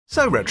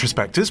So,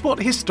 retrospectors, what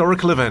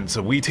historical events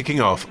are we ticking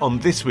off on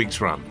this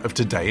week's run of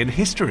Today in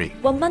History?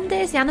 Well,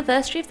 Monday is the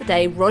anniversary of the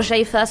day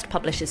Roger first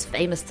published his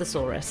famous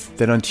Thesaurus.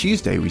 Then on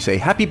Tuesday we say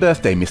happy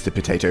birthday, Mr.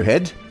 Potato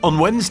Head. On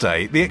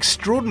Wednesday, the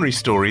extraordinary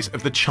stories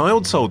of the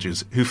child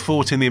soldiers who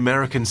fought in the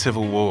American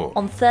Civil War.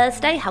 On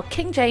Thursday, how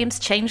King James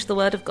changed the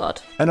word of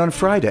God. And on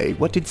Friday,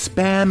 what did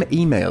spam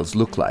emails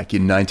look like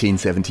in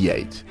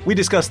 1978? We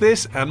discuss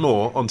this and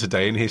more on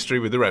Today in History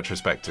with the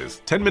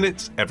retrospectors. 10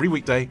 minutes every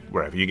weekday,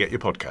 wherever you get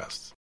your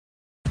podcasts.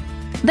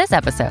 This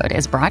episode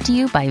is brought to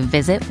you by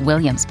Visit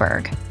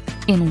Williamsburg.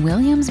 In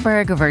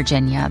Williamsburg,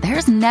 Virginia,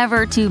 there's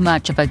never too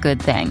much of a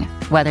good thing.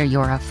 Whether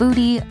you're a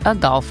foodie, a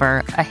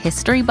golfer, a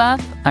history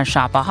buff, a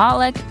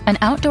shopaholic, an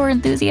outdoor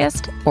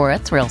enthusiast, or a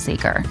thrill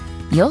seeker,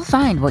 you'll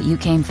find what you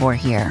came for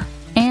here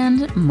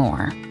and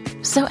more.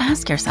 So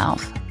ask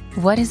yourself,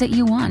 what is it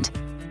you want?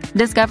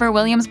 Discover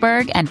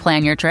Williamsburg and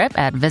plan your trip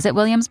at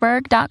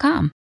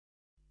visitwilliamsburg.com.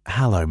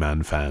 Hello,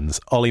 Man fans.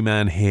 Ollie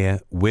Mann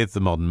here with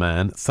The Modern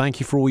Man. Thank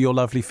you for all your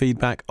lovely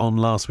feedback on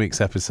last week's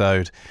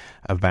episode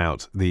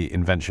about the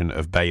invention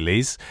of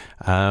Baileys.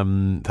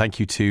 Thank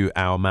you to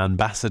our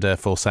ambassador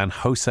for San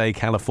Jose,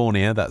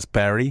 California, that's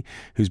Barry,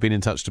 who's been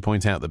in touch to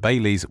point out that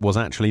Baileys was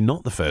actually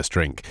not the first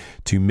drink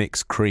to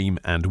mix cream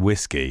and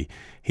whiskey.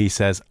 He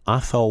says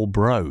Athol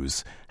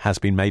Bros has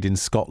been made in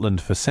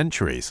Scotland for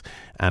centuries,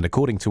 and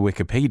according to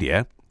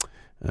Wikipedia...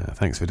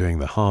 thanks for doing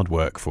the hard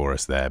work for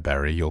us there,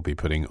 Barry. You'll be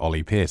putting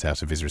Ollie Peart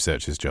out of his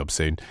researcher's job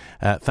soon.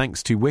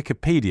 Thanks to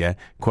Wikipedia,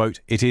 quote,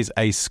 it is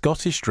a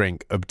Scottish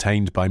drink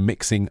obtained by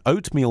mixing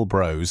oatmeal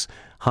brose,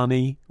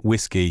 honey,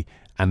 whiskey,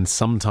 and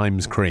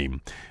sometimes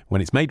cream. When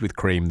it's made with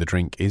cream, the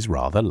drink is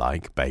rather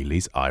like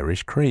Bailey's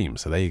Irish Cream.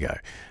 So there you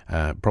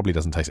go. Probably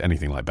doesn't taste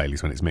anything like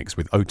Bailey's when it's mixed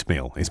with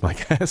oatmeal, is my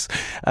guess.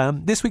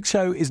 This week's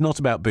show is not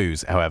about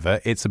booze,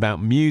 however. It's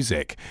about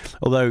music.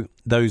 Although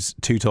those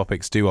two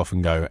topics do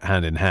often go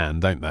hand in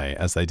hand, don't they?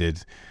 As they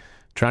did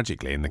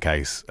tragically in the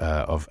case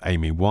of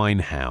Amy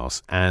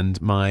Winehouse. And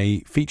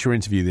my feature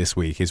interview this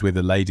week is with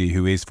a lady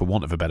who is, for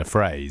want of a better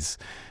phrase,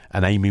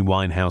 an Amy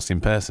Winehouse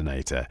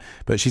impersonator.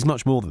 But she's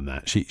much more than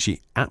that.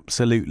 She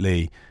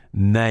absolutely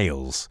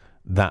nails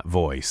that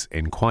voice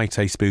in quite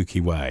a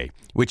spooky way,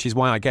 which is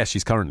why I guess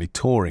she's currently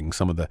touring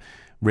some of the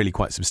really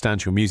quite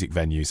substantial music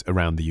venues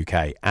around the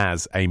UK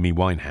as Amy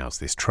Winehouse,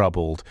 this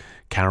troubled,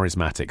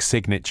 charismatic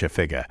signature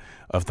figure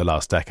of the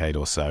last decade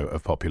or so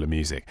of popular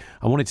music.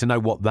 I wanted to know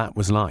what that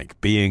was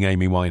like, being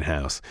Amy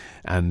Winehouse,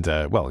 and,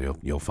 well,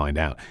 you'll find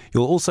out.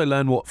 You'll also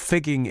learn what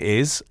figging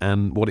is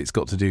and what it's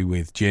got to do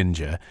with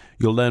ginger.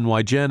 You'll learn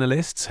why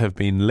journalists have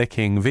been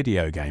licking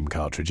video game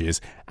cartridges,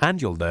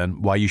 and you'll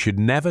learn why you should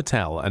never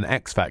tell an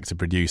X Factor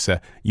producer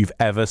you've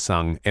ever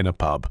sung in a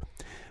pub.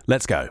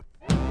 Let's go.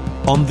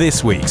 On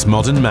this week's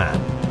Modern Man.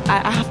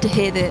 I have to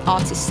hear the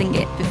artist sing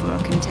it before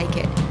I can take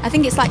it. I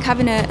think it's like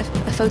having a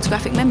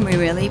photographic memory,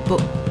 really,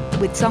 but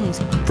with songs.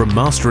 From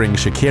mastering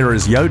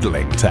Shakira's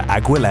yodeling to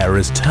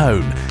Aguilera's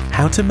tone,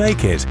 how to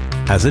make it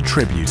as a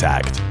tribute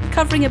act.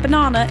 Covering a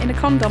banana in a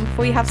condom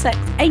before you have sex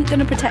ain't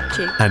gonna protect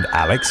you. And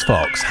Alex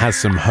Fox has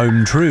some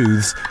home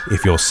truths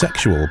if your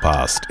sexual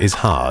past is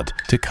hard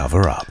to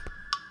cover up.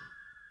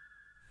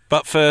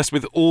 But first,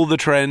 with all the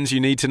trends you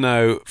need to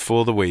know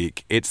for the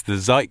week, it's the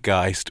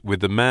Zeitgeist with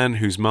the man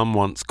whose mum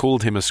once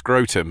called him a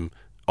scrotum,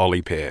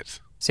 Ollie Peart.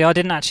 See, I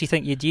didn't actually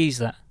think you'd use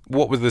that.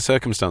 What were the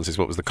circumstances?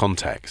 What was the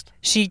context?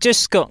 She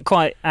just got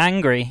quite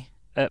angry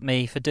at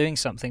me for doing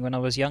something when I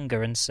was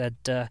younger and said,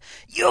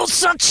 you're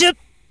such a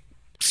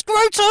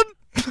scrotum!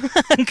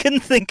 And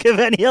couldn't think of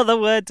any other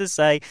word to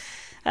say.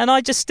 And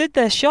I just stood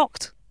there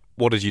shocked.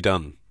 What had you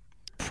done?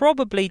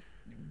 Probably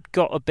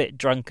got a bit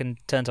drunk and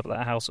turned up at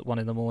that house at 1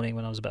 a.m.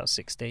 when I was about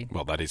 16.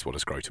 Well, that is what a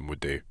scrotum would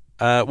do.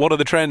 What are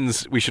the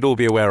trends we should all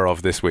be aware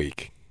of this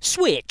week?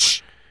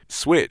 Switch,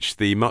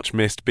 the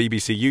much-missed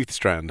BBC Youth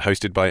Strand,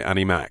 hosted by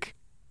Annie Mac.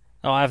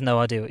 Oh, I have no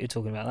idea what you're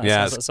talking about. That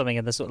sounds like something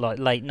in the sort of like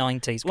late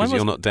 90s. Because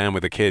you're not down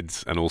with the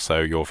kids, and also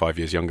you're 5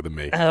 years younger than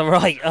me.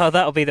 Right. Oh,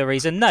 that'll be the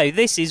reason. No,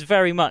 this is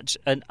very much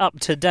an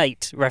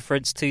up-to-date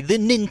reference to the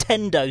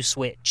Nintendo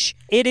Switch.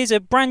 It is a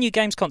brand new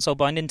games console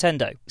by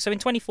Nintendo. So in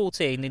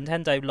 2014,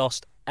 Nintendo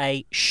lost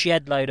a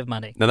shed load of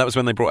money. Now, that was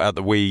when they brought out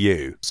the Wii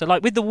U. So,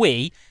 like with the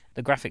Wii,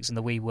 the graphics in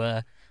the Wii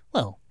were,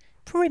 well,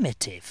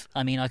 primitive.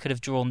 I mean, I could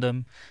have drawn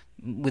them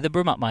with a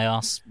broom up my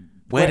arse.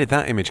 Where did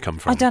that image come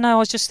from? I don't know. I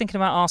was just thinking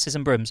about arses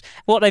and brooms.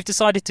 What they've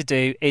decided to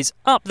do is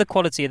up the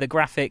quality of the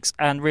graphics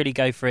and really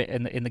go for it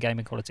in the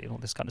gaming quality and all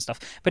this kind of stuff.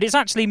 But it's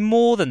actually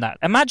more than that.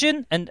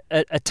 Imagine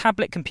a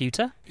tablet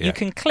computer. Yeah. You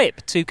can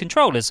clip two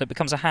controllers so it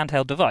becomes a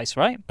handheld device,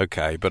 right?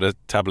 Okay, but a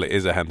tablet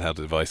is a handheld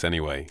device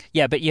anyway.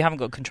 Yeah, but you haven't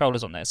got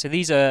controllers on there. So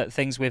these are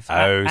things with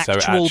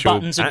actual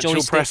buttons and joysticks.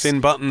 Actual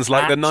pressing buttons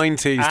like the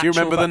 90s. Do you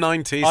remember the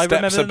 90s? I Steps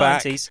remember the are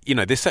back. 90s. You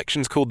know, this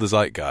section's called the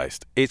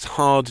Zeitgeist. It's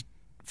hard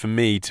for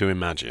me to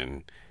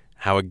imagine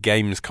how a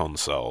games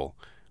console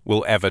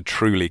will ever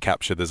truly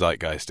capture the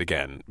zeitgeist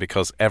again,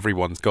 because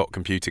everyone's got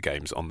computer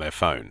games on their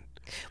phone.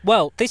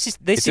 Well, this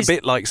It's is a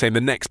bit like saying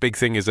the next big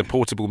thing is a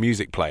portable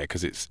music player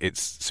because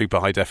it's super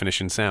high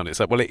definition sound. It's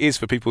like, well, it is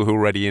for people who are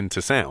already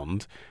into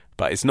sound,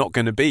 but it's not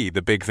going to be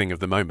the big thing of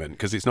the moment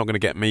because it's not going to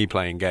get me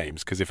playing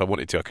games, because if I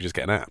wanted to, I could just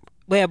get an app.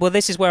 Yeah, well,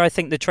 this is where I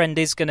think the trend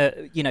is going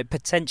to,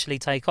 potentially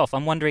take off.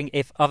 I'm wondering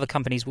if other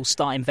companies will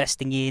start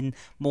investing in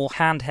more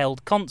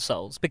handheld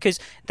consoles, because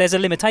there's a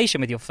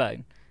limitation with your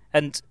phone.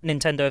 And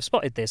Nintendo have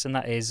spotted this, and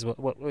that is,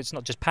 it's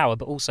not just power,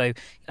 but also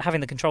having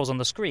the controls on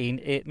the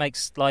screen, it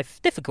makes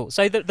life difficult.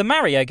 So the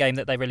Mario game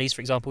that they released,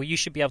 for example, you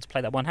should be able to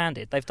play that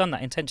one-handed. They've done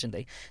that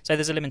intentionally. So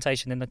there's a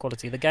limitation in the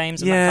quality of the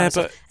games and that kind of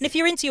stuff. And if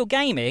you're into your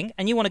gaming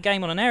and you want to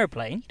game on an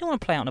aeroplane, you don't want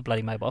to play it on a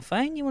bloody mobile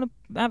phone. You want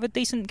to have a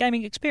decent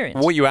gaming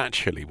experience. What you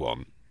actually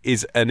want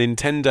is a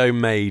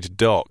Nintendo-made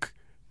dock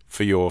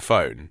for your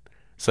phone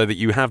so that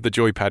you have the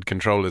joypad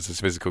controllers as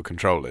physical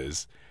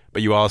controllers,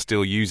 but you are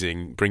still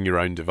using bring your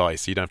own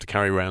device, so you don't have to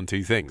carry around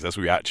two things. That's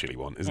what we actually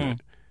want, isn't it?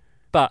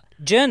 But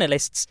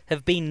journalists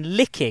have been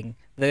licking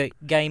the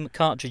game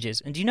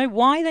cartridges. And do you know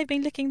why they've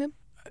been licking them?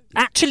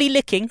 Actually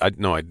licking. I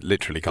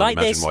literally can't like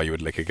imagine this. why you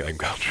would lick a game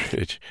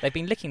cartridge. They've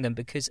been licking them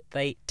because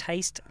they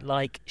taste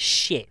like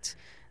shit.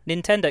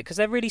 Nintendo, because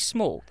they're really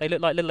small, they look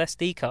like little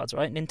SD cards,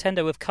 right?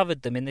 Nintendo have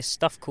covered them in this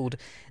stuff called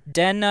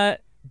denatonium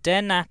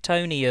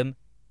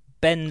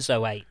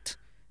benzoate.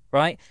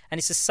 Right? And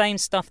it's the same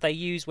stuff they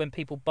use when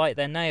people bite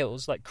their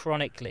nails, like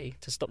chronically,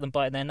 to stop them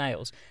biting their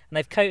nails. And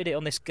they've coated it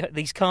on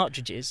these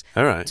cartridges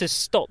to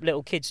stop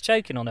little kids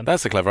choking on them.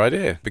 That's a clever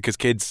idea, because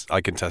kids,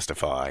 I can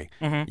testify,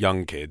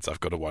 young kids,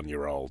 I've got a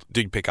 1-year-old,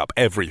 do pick up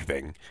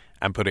everything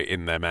and put it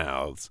in their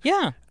mouths.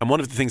 Yeah. And one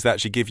of the things they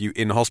actually give you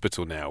in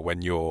hospital now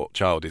when your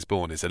child is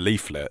born is a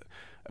leaflet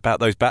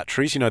about those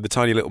batteries, the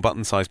tiny little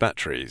button-sized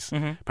batteries.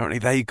 Apparently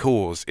they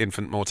cause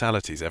infant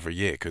mortalities every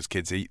year because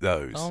kids eat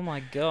those. Oh, my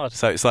God.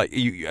 So it's like,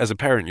 you, as a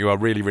parent, you are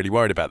really, really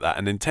worried about that.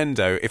 And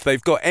Nintendo, if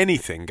they've got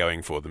anything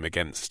going for them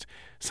against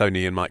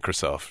Sony and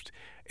Microsoft,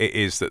 it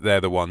is that they're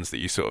the ones that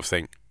you sort of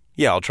think,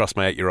 yeah, I'll trust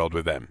my 8-year-old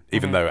with them,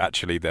 even though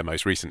actually their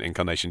most recent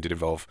incarnation did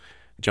involve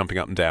jumping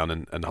up and down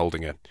and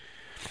holding a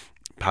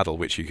paddle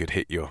which you could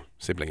hit your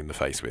sibling in the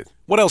face with.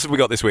 What else have we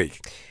got this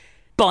week?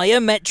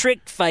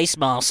 Biometric face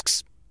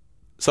masks.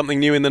 Something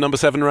new in the number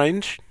 7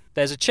 range?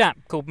 There's a chap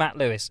called Matt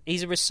Lewis.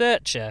 He's a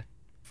researcher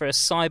for a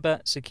cyber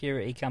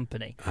security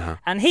company.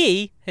 And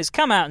he has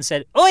come out and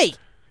said, oi,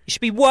 you should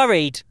be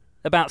worried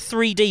about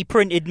 3D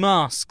printed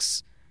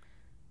masks.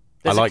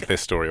 I like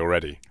this story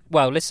already.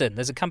 Well, listen,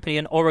 there's a company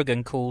in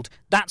Oregon called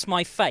That's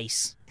My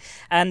Face.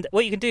 And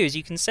what you can do is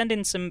you can send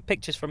in some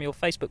pictures from your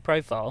Facebook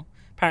profile.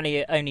 Apparently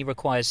it only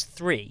requires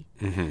 3.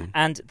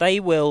 And they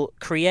will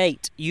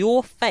create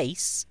your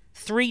face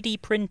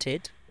 3D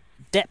printed,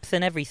 depth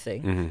and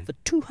everything, for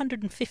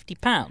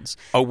 £250.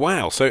 Oh,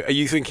 wow. So are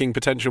you thinking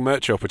potential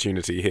merch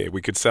opportunity here?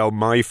 We could sell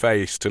my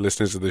face to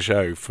listeners of the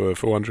show for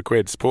 400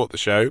 quid, support the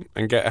show,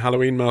 and get a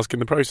Halloween mask in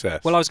the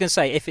process. Well, I was going to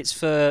say, if it's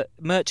for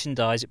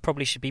merchandise, it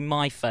probably should be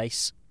my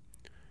face.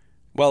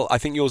 Well, I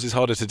think yours is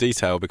harder to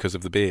detail because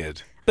of the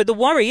beard. But the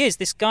worry is,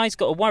 this guy's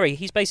got a worry.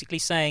 He's basically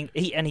saying,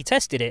 he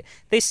tested it,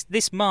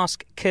 this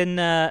mask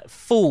can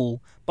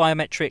fool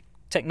biometric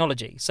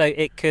technology. So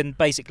it can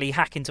basically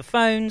hack into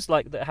phones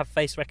like that have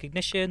face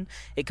recognition.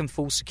 It can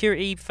fool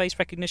security face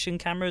recognition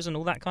cameras and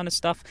all that kind of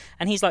stuff.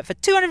 And he's like, for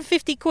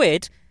 250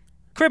 quid,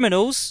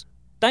 criminals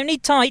don't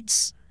need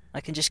tights.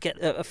 I can just get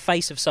a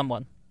face of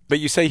someone. But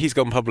you say he's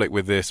gone public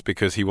with this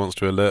because he wants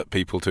to alert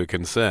people to a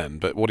concern,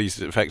 but what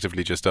he's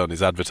effectively just done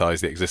is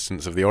advertise the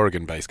existence of the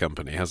Oregon-based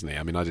company, hasn't he?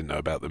 I mean, I didn't know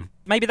about them.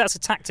 Maybe that's a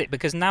tactic,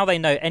 because now they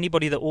know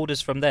anybody that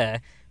orders from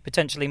there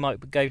potentially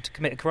might go to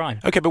commit a crime.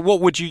 Okay, but what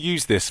would you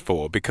use this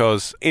for?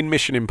 Because in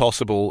Mission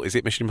Impossible, is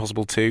it Mission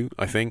Impossible 2,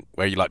 I think,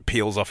 where he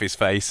peels off his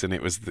face and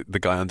it was the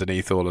guy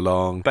underneath all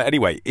along. But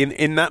anyway,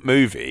 in that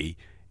movie,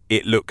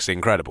 it looks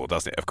incredible,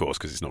 doesn't it? Of course,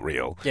 because it's not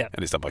real. Yeah.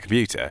 And it's done by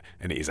computer,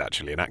 and it is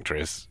actually an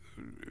actress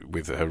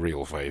with her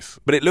real face.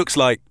 But it looks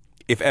like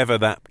if ever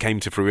that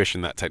came to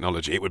fruition, that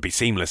technology, it would be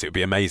seamless, it would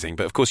be amazing.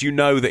 But of course, you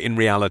know that in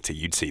reality,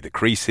 you'd see the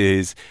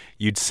creases,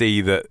 you'd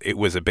see that it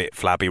was a bit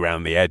flabby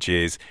around the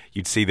edges,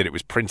 you'd see that it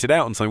was printed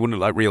out on something, it wouldn't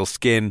look like real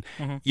skin.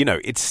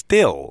 It's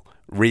still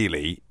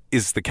really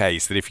is the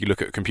case that if you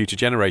look at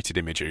computer-generated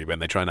imagery, when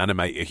they try and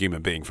animate a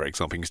human being, for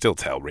example, you can still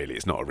tell really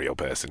it's not a real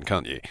person,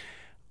 can't you?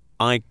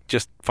 I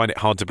just find it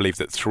hard to believe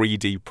that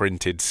 3D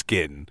printed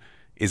skin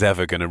is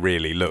ever going to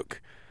really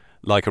look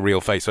like a real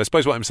face. So I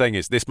suppose what I'm saying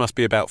is this must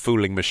be about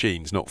fooling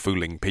machines, not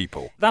fooling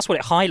people. That's what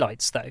it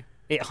highlights, though.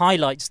 It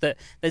highlights that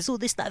there's all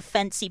this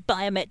fancy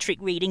biometric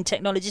reading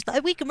technology.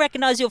 We can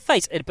recognise your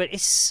face, but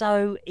it's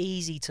so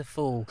easy to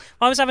fool.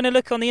 I was having a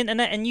look on the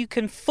internet, and you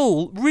can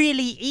fool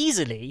really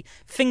easily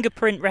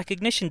fingerprint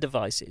recognition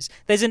devices.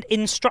 There's an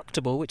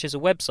Instructable, which is a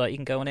website. You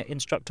can go on it,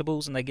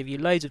 Instructables, and they give you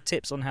loads of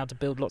tips on how to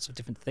build lots of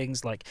different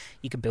things, like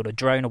you can build a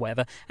drone or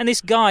whatever. And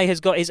this guy has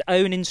got his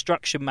own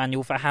instruction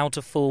manual for how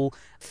to fool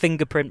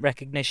fingerprint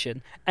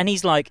recognition. And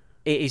he's like,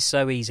 it is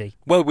so easy.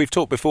 Well, we've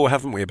talked before,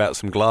 haven't we, about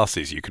some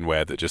glasses you can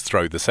wear that just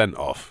throw the scent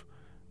off.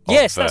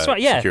 Yes, that's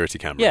right, yeah. Security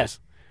cameras. Yeah.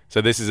 So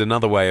this is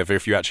another way of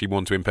if you actually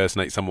want to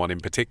impersonate someone in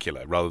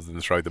particular rather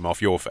than throw them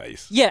off your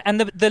face. Yeah,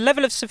 and the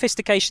level of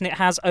sophistication it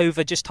has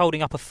over just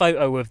holding up a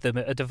photo of them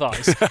at a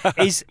device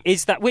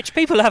is that, which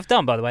people have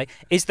done, by the way,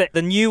 is that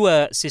the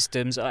newer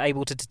systems are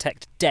able to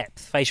detect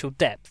depth, facial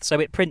depth. So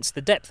it prints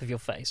the depth of your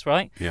face,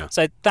 right? Yeah.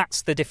 So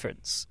that's the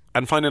difference.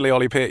 And finally,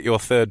 Ollie Pitt, your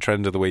third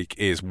trend of the week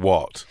is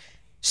what?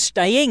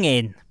 Staying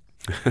in.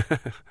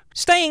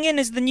 Staying in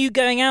is the new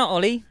going out,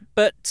 Ollie.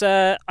 But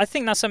I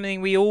think that's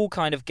something we all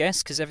kind of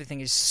guess because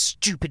everything is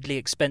stupidly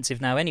expensive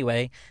now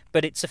anyway.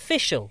 But it's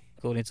official,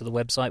 according to the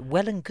website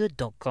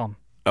wellandgood.com.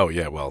 Oh,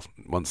 yeah, well,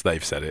 once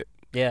they've said it.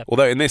 Yeah.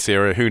 Although in this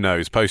era, who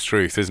knows?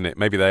 Post-truth, isn't it?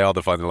 Maybe they are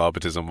the final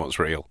arbiters on what's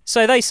real.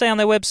 So they say on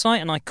their website,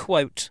 and I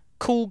quote,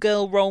 "Cool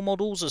girl role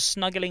models are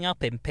snuggling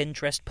up in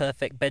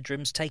Pinterest-perfect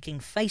bedrooms,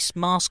 taking face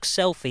mask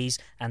selfies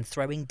and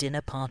throwing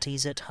dinner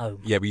parties at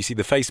home." Yeah, but you see,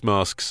 the face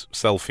masks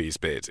selfies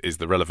bit is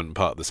the relevant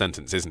part of the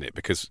sentence, isn't it?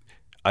 Because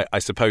I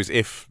suppose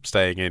if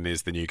staying in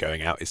is the new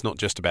going out, it's not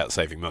just about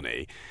saving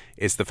money.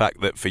 It's the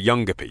fact that for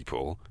younger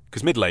people,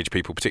 because middle-aged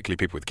people, particularly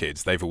people with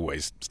kids, they've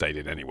always stayed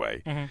in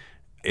anyway. Mm-hmm.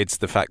 It's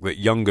the fact that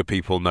younger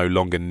people no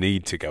longer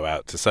need to go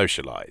out to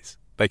socialise.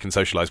 They can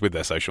socialise with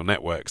their social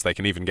networks. They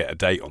can even get a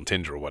date on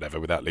Tinder or whatever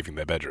without leaving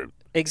their bedroom.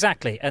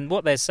 Exactly. And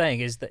what they're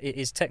saying is that it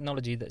is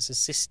technology that's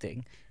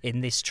assisting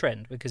in this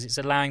trend because it's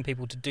allowing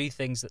people to do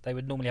things that they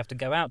would normally have to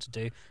go out to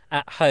do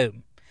at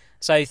home.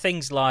 So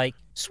things like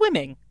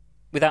swimming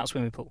without a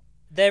swimming pool.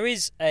 There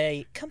is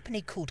a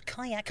company called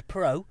Kayak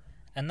Pro,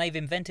 and they've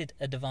invented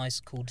a device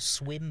called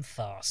Swim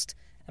Fast.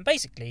 And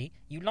basically,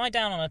 you lie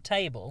down on a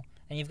table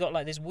and you've got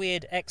like this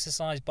weird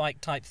exercise bike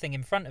type thing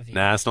in front of you.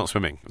 Nah, it's not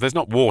swimming. If there's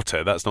not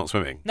water, that's not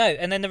swimming. No,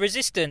 and then the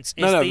resistance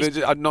is No,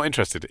 I'm not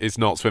interested. It's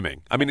not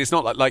swimming. I mean, it's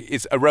not like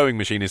it's a rowing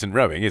machine isn't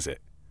rowing, is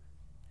it?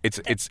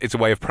 It's a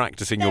way of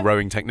practicing your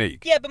rowing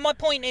technique. Yeah, but my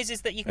point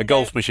is that you can a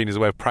golf machine is a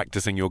way of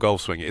practicing your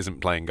golf swing. It isn't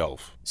playing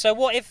golf. So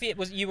what if it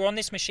was you were on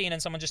this machine and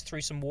someone just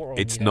threw some water on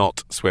you? It's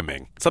not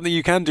swimming. Something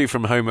you can do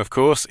from home, of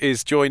course,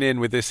 is join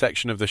in with this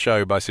section of the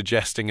show by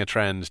suggesting a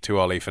trend to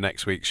Ollie for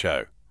next week's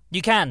show.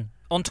 You can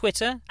on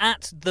Twitter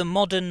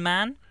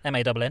 @themodernman,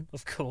 MANN,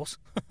 of course.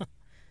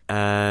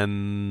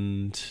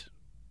 And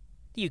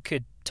you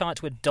could tie it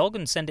to a dog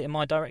and send it in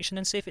my direction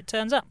and see if it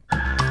turns up.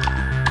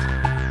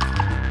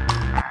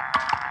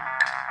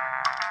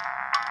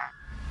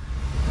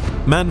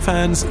 Man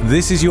fans,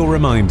 this is your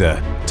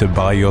reminder to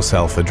buy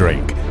yourself a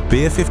drink.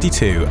 Beer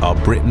 52 are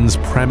Britain's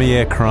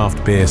premier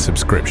craft beer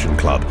subscription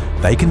club.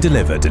 They can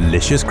deliver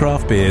delicious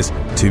craft beers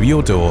to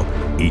your door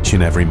each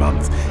and every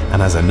month.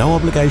 And as a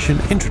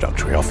no-obligation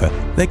introductory offer,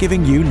 they're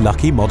giving you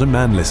lucky Modern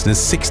Man listeners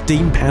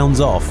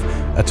 £16 off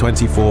a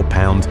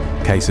 £24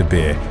 case of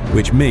beer,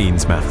 which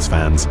means, maths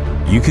fans,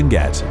 you can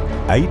get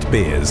 8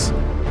 beers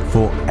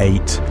for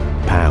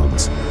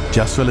 £8.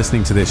 Just for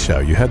listening to this show,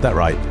 you heard that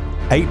right.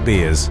 8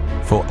 beers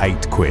for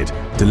 £8,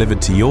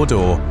 delivered to your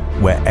door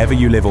wherever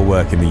you live or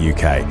work in the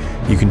UK.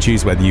 You can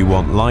choose whether you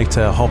want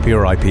lighter,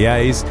 hoppier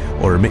IPAs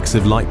or a mix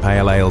of light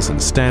pale ales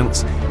and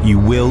stouts. You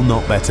will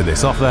not better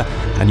this offer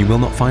and you will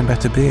not find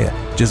better beer.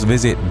 Just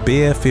visit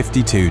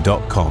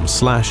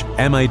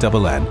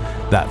beer52.com/MANN.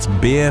 That's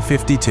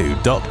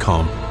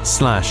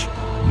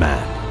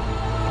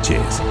beer52.com/man.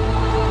 Cheers.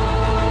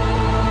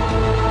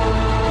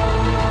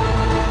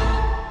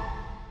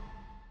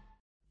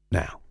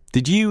 Now,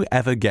 did you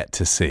ever get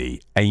to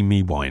see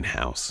Amy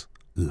Winehouse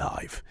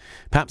live?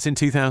 Perhaps in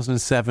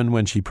 2007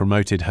 when she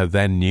promoted her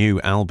then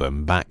new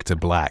album Back to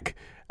Black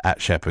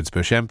at Shepherd's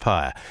Bush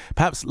Empire.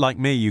 Perhaps like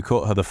me you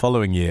caught her the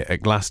following year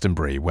at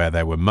Glastonbury where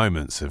there were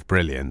moments of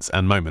brilliance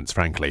and moments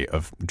frankly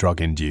of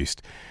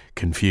drug-induced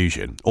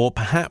confusion. Or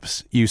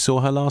perhaps you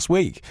saw her last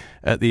week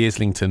at the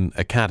Islington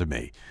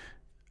Academy.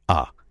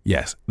 Ah,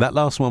 yes, that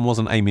last one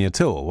wasn't Amy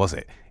at all, was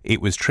it? It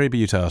was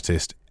tribute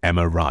artist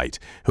Emma Wright,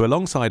 who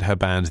alongside her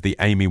band The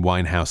Amy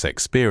Winehouse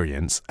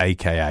Experience,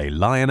 aka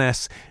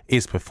Lioness,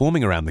 is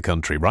performing around the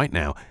country right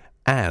now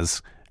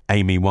as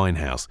Amy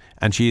Winehouse.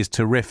 And she is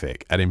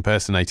terrific at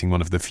impersonating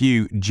one of the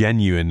few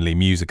genuinely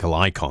musical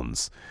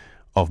icons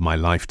of my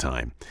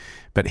lifetime.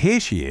 But here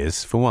she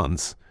is, for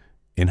once,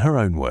 in her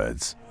own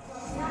words.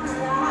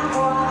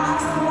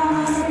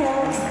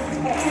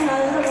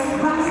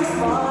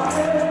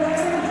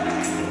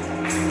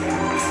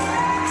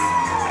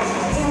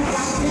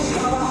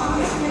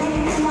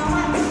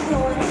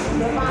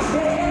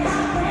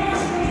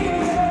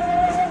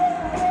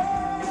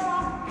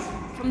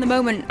 From the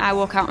moment I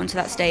walk out onto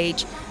that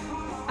stage,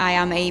 I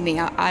am Amy.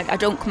 I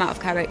don't come out of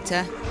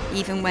character.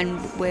 Even when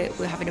we're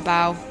having a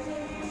bow,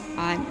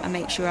 I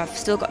make sure I've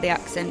still got the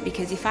accent,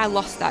 because if I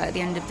lost that at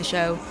the end of the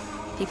show,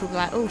 people will be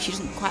like, oh, she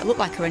doesn't quite look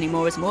like her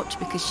anymore as much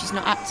because she's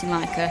not acting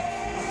like her.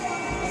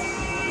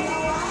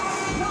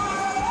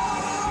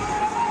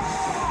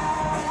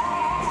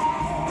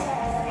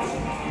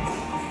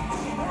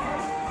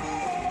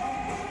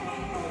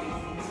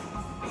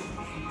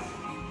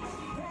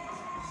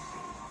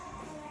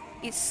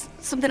 It's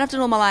something I've done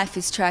all my life,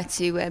 is try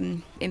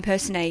to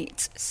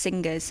impersonate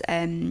singers.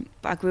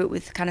 But I grew up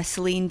with kind of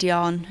Celine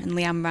Dion and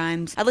Leanne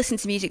Rimes. I listened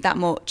to music that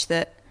much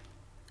that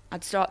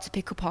I'd start to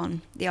pick up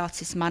on the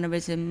artist's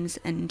mannerisms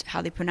and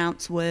how they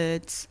pronounce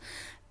words.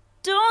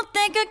 Don't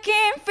think I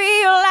can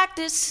feel like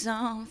there's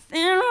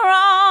something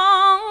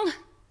wrong.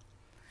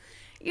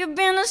 You've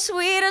been the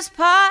sweetest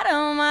part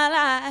of my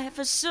life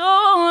for so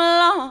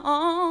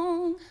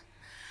long.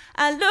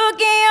 I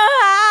look in your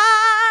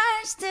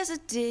eyes, there's a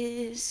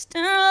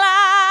distant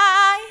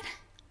light.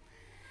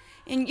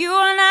 And you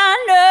and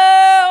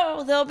I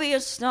know there'll be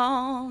a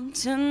storm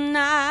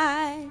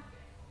tonight.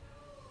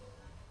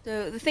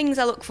 So the things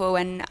I look for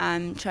when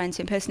I'm trying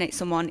to impersonate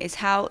someone is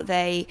how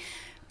they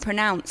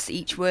pronounce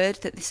each word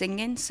that they're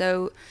singing.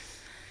 So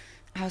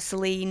how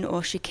Celine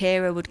or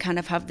Shakira would kind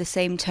of have the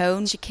same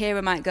tone.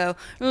 Shakira might go,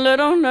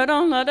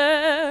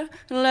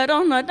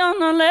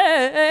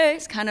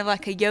 it's kind of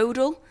like a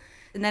yodel.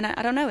 And then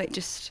I don't know, it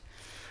just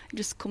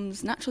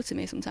comes natural to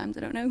me sometimes,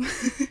 I don't know.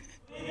 Please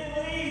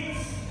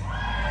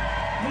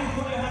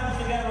put your hands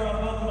together and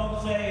welcome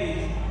on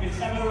stage.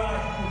 It's Emma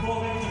Wright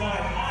performing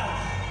tonight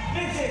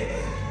as Mrs.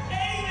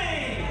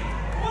 Amy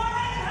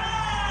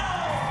Winehouse!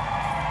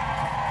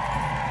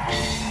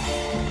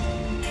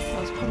 I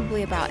was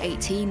probably about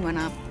 18 when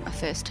I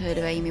first heard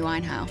of Amy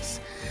Winehouse,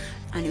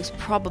 and it was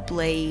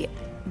probably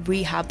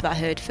Rehab that I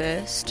heard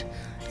first.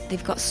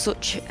 They've got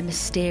such a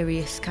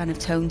mysterious kind of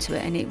tone to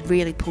it, and it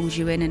really pulls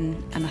you in,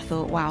 and I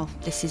thought, wow,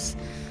 this is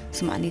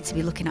something I need to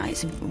be looking at.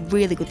 It's a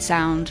really good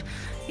sound.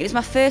 It was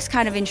my first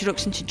kind of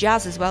introduction to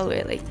jazz as well,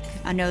 really.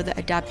 I know that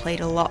her dad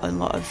played a lot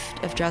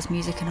of jazz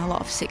music and a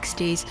lot of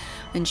 60s,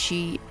 and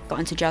she got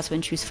into jazz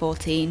when she was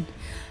 14.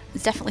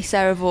 There's definitely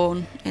Sarah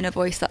Vaughan in her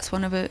voice. That's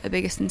one of her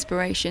biggest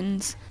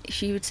inspirations.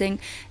 She would sing,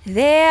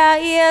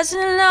 "There is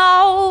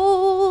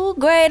no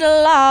greater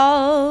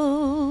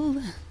love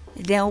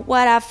than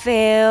what I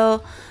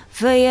feel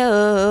for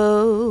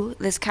you."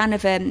 There's kind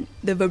of the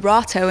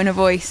vibrato in her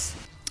voice.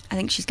 I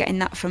think she's getting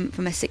that from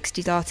her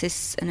 60s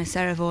artists and her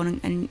Sarah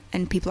Vaughan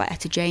and people like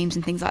Etta James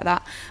and things like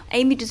that.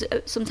 Amy does,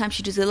 sometimes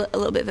she does a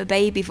little bit of a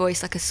baby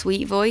voice, like a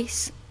sweet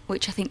voice,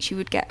 which I think she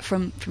would get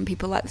from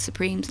people like the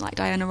Supremes, like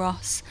Diana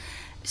Ross.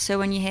 So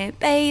when you hear,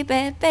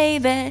 baby,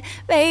 baby,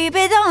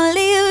 baby, don't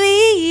leave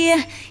me,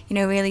 you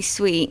know, really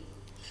sweet,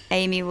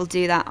 Amy will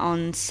do that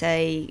on,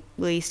 say,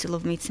 Will You Still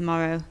Love Me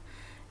Tomorrow?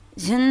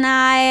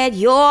 Tonight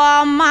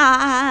you're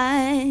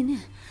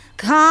mine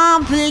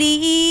completely.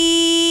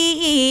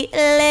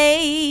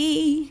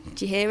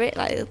 Do you hear it?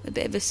 Like a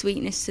bit of a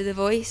sweetness to the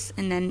voice,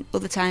 and then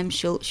other times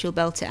she'll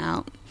belt it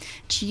out.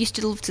 She used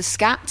to love to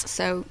scat,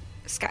 so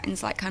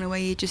scatting's like kind of where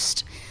you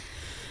just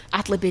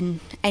ad-libbing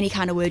any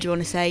kind of word you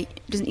want to say.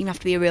 It doesn't even have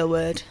to be a real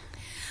word.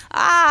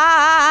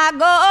 I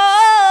go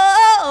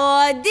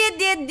do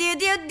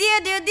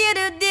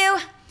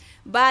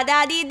ba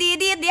da dee dee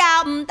dee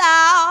down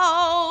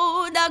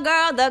down.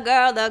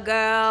 The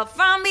girl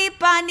from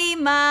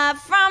Ipanema,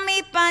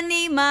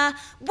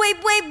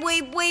 weep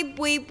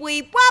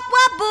wap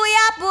wap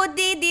booya boo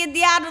dee dee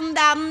down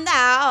down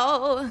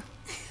down.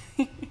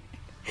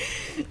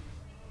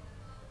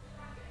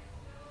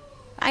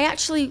 I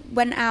actually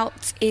went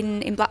out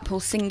in Blackpool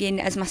singing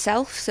as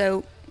myself,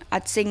 so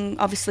I'd sing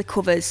obviously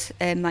covers,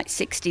 like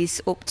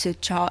 60s up to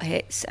chart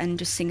hits, and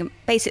just sing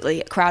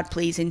basically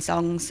crowd-pleasing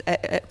songs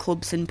at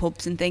clubs and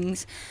pubs and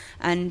things.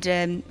 And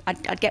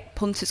I'd get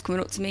punters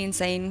coming up to me and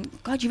saying,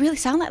 "God, you really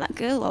sound like that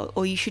girl,"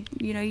 or you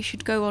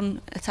should go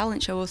on a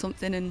talent show or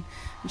something and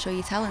show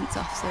your talents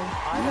off. So,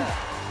 yeah.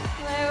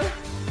 Hello.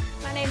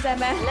 My name's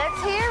Emma.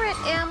 Let's hear it,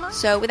 Emma.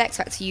 So with X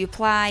Factor, you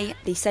apply,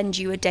 they send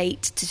you a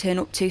date to turn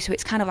up to, so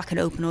it's kind of like an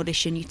open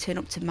audition. You turn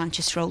up to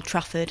Manchester Old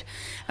Trafford.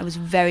 I was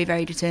very,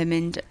 very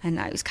determined, and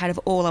that was kind of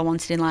all I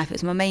wanted in life. It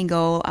was my main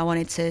goal. I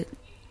wanted to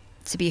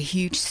be a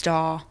huge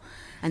star,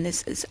 and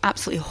there's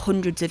absolutely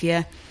hundreds of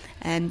you.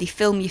 They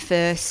film you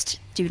first,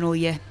 doing all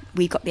your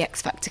 "we got the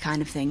X Factor"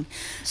 kind of thing.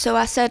 So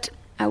I said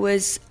I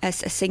was a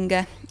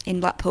singer in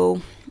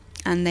Blackpool,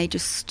 and they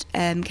just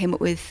came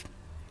up with,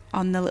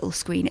 on the little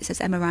screen it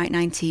says Emma Wright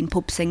 19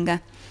 pub singer,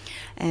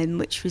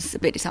 which was a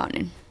bit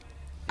disheartening.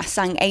 I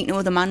sang Ain't No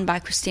Other Man by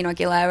Christina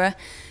Aguilera,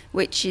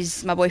 which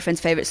is my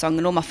boyfriend's favourite song,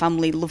 and all my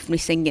family loved me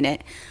singing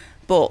it,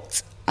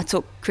 but I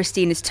took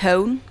Christina's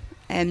tone,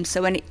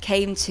 so when it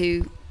came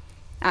to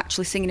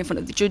actually singing in front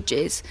of the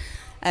judges,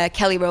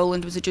 Kelly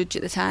Rowland was a judge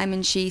at the time,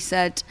 and she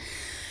said,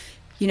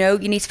 you know,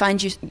 you need to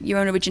find your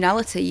own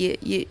originality.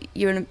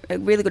 You're a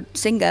really good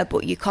singer,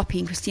 but you're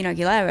copying Christina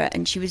Aguilera.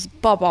 And she was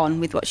bob on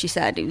with what she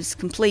said. It was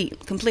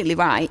completely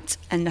right.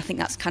 And I think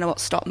that's kind of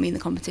what stopped me in the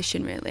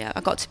competition, really. I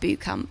got to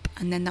boot camp,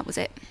 and then that was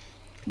it.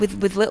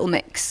 With Little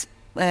Mix,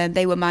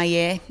 they were my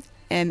year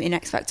in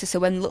X Factor. So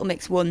when Little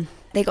Mix won,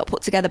 they got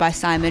put together by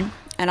Simon.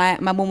 And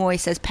my mum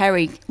always says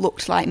Perry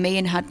looked like me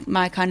and had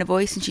my kind of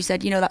voice. And she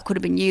said, you know, that could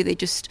have been you.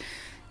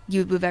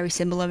 You were very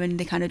similar, and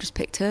they kind of just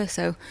picked her.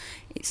 So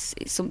it's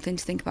something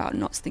to think about, and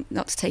not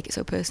to take it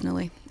so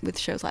personally with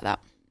shows like that.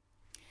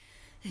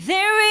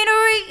 There ain't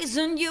a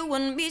reason you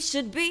and me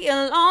should be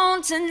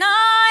alone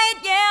tonight,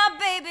 yeah,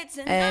 baby,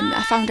 tonight.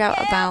 I found out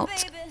about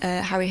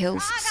Harry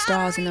Hill's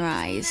Stars in Their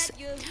Eyes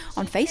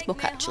on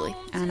Facebook, actually,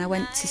 and I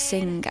went to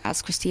sing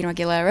as Christina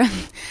Aguilera,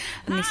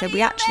 and they said,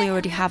 we actually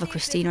already have a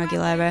Christina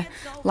Aguilera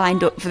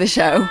lined up for the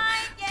show,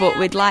 but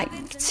we'd like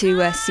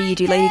to see you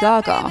do Lady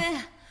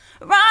Gaga.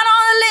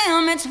 Right on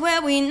the limits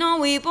where we know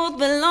we both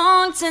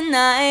belong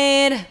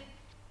tonight.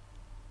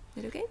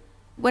 Is it okay?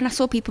 When I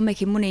saw people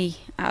making money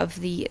out of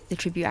the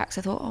tribute acts,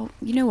 I thought, oh,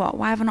 you know what,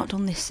 why have I not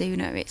done this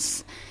sooner?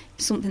 It's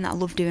something that I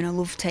love doing. I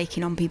love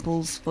taking on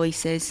people's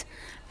voices.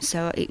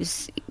 So it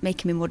was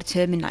making me more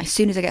determined. Like, as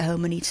soon as I get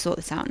home, I need to sort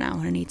this out now,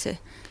 and I need to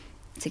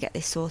get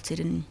this sorted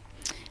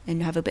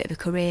and have a bit of a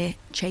career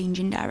change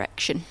in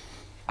direction.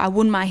 I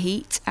won my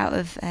heat out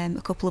of a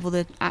couple of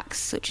other acts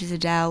such as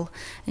Adele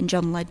and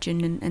John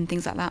Legend and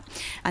things like that,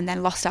 and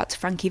then lost out to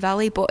Frankie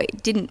Valli, but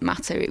it didn't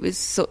matter. It was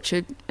such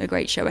a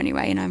great show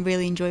anyway, and I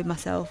really enjoyed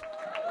myself.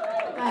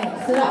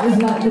 Right, so that was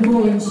like the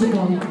boring shit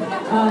one. You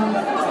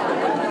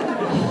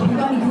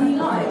got any green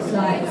lights?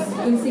 Like, I'm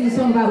going to sing a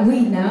song about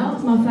weed now.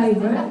 It's my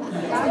favourite.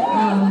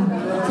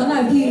 So I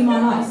know a few of you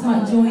might like to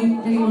smoke a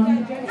joint. Anyone?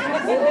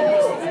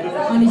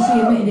 Only she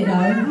admitted it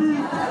though.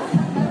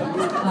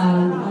 I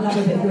love a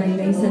bit of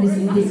gravy, so this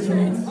is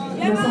ridiculous.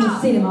 Someone's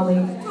stealing my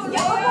weed.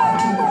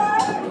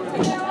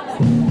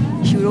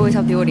 She would always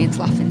have the audience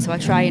laughing, so I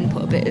try and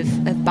put a bit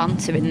of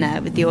banter in there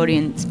with the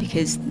audience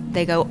because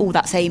they go, oh,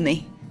 that's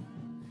Amy.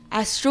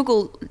 I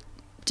struggle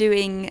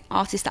doing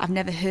artists that I've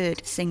never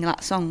heard sing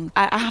that song.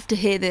 I have to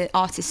hear the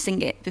artist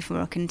sing it before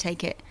I can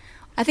take it.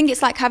 I think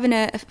it's like having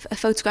a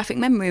photographic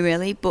memory,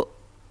 really, but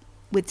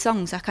with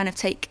songs, I kind of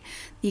take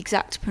the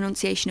exact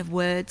pronunciation of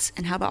words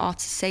and how the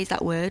artist says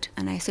that word,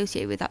 and I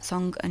associate it with that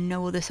song and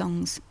no other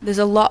songs. There's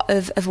a lot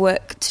of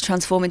work to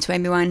transform into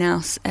Amy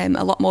Winehouse,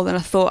 a lot more than I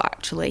thought,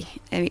 actually.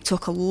 It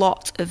took a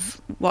lot of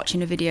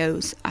watching her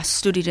videos. I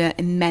studied her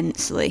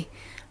immensely.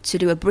 To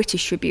do a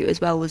British tribute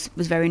as well was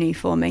very new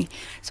for me.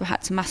 So I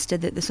had to master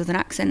the southern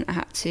accent. I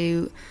had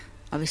to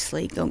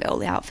obviously go and get all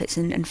the outfits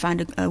and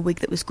find a wig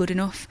that was good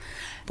enough.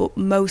 But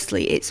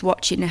mostly it's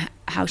watching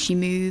how she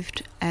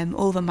moved,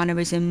 all of her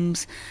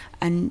mannerisms,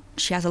 and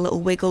she has a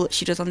little wiggle that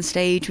she does on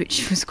stage,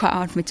 which was quite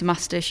hard for me to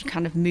master. She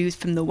kind of moves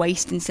from the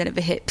waist instead of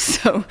the hips,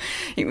 so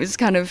it was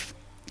kind of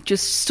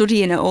just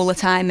studying it all the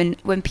time. And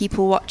when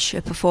people watch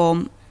her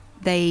perform,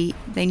 they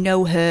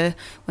know her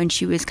when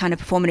she was kind of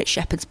performing at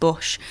Shepherd's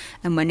Bush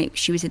and when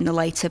she was in the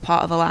later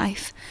part of her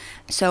life.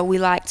 So we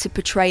like to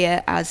portray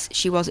her as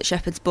she was at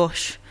Shepherd's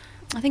Bush.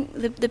 I think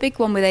the big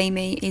one with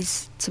Amy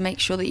is to make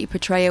sure that you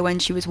portray her when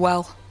she was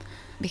well,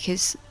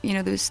 because, you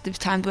know, there was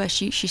times where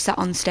she sat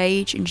on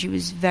stage and she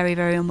was very,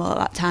 very unwell at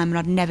that time, and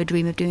I'd never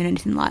dream of doing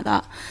anything like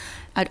that.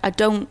 I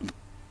don't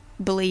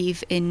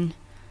believe in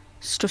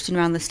strutting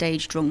around the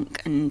stage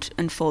drunk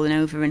and falling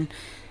over and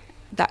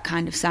that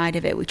kind of side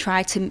of it. We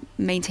try to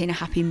maintain a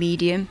happy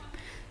medium.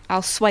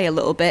 I'll sway a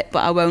little bit,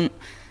 but I won't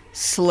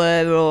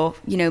slur or,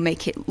 you know,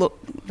 make it look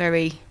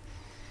very...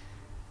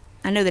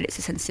 I know that it's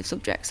a sensitive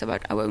subject, so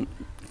I won't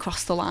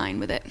cross the line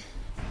with it.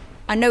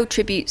 I know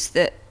tributes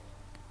that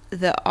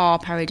are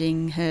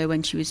parodying her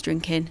when she was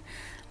drinking,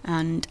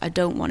 and I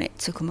don't want it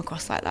to come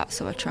across like that,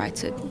 so I try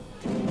to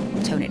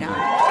tone it down.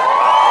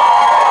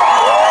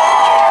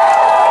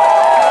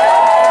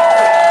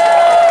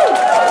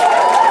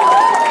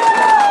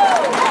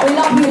 We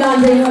love you,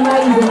 London, you're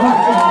amazing.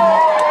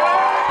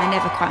 I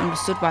never quite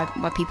understood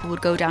why people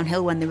would go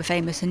downhill when they were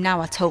famous, and now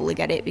I totally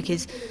get it,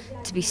 because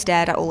to be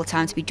stared at all the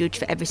time, to be judged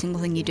for every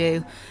single thing you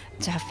do,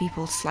 to have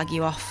people slag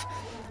you off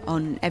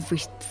on every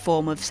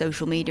form of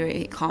social media,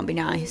 it can't be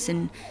nice,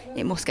 and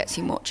it must get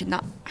too much, and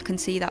that I can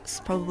see that's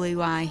probably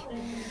why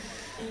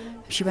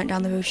she went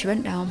down the road she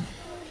went down.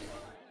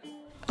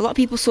 A lot of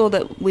people saw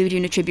that we were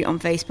doing a tribute on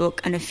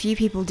Facebook, and a few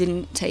people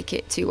didn't take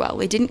it too well.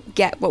 They didn't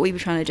get what we were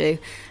trying to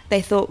do.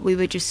 They thought we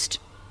were just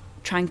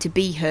trying to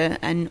be her,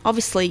 and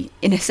obviously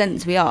in a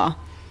sense we are,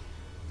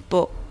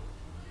 but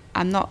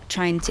I'm not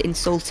trying to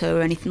insult her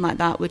or anything like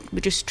that. We're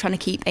just trying to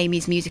keep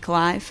Amy's music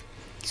alive.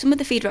 Some of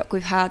the feedback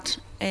we've had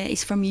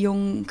is from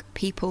young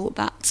people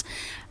that,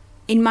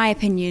 in my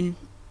opinion,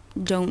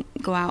 don't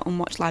go out and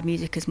watch live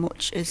music as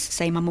much as,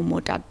 say, my mum or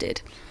dad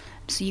did.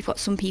 So you've got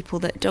some people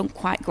that don't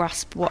quite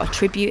grasp what a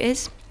tribute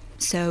is.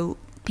 So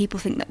people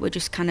think that we're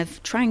just kind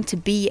of trying to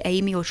be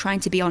Amy or trying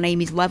to be on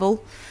Amy's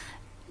level.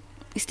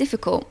 It's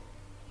difficult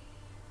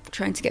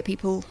trying to get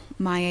people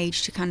my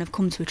age to kind of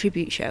come to a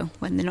tribute show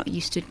when they're not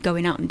used to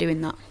going out and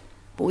doing that.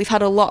 But we've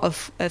had a lot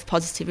of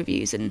positive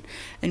reviews and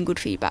good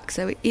feedback,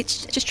 so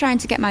it's just trying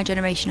to get my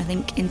generation, I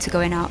think, into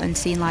going out and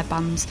seeing live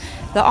bands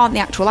that aren't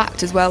the actual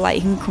act as well. Like,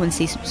 you can come and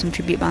see some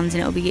tribute bands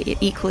and it'll be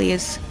equally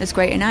as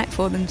great a night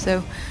for them,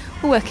 so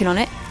we're working on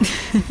it.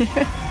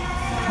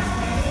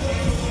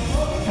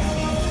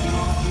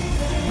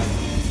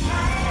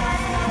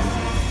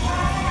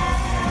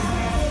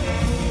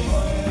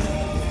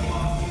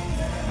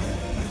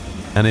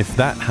 And if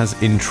that has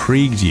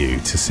intrigued you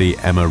to see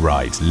Emma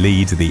Wright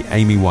lead the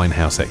Amy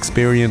Winehouse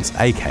Experience,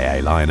 aka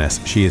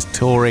Lioness, she is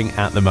touring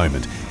at the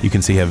moment. You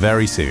can see her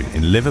very soon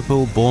in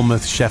Liverpool,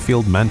 Bournemouth,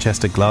 Sheffield,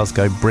 Manchester,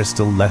 Glasgow,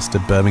 Bristol, Leicester,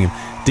 Birmingham.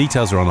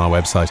 Details are on our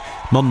website,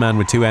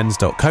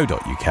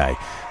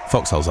 modernman.co.uk.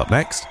 Foxhole's up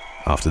next,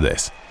 after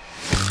this.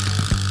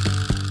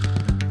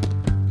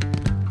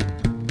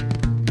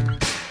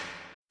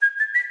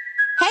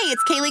 Hey,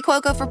 it's Kaylee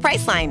Cuoco for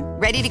Priceline.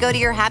 Ready to go to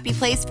your happy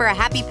place for a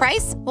happy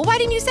price? Well, why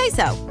didn't you say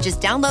so?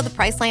 Just download the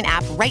Priceline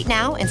app right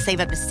now and save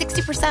up to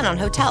 60% on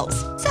hotels.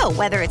 So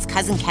whether it's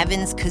Cousin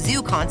Kevin's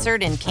Kazoo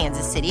Concert in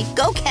Kansas City,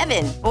 go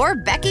Kevin, or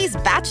Becky's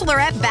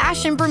Bachelorette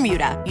Bash in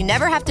Bermuda, you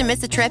never have to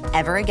miss a trip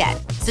ever again.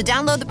 So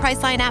download the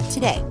Priceline app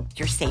today.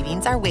 Your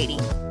savings are waiting.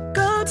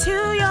 Go to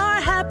your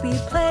happy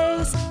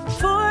place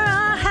for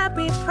a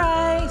happy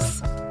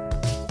price.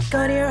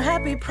 Go to your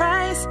happy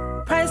price,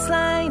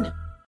 Priceline.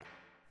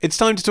 It's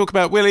time to talk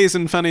about willies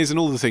and fannies and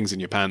all the things in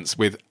your pants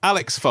with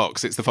Alex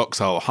Fox. It's the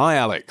Foxhole. Hi,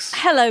 Alex.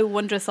 Hello,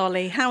 wondrous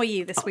Ollie. How are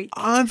you this week?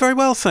 I'm very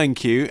well,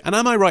 thank you. And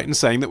am I right in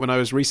saying that when I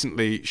was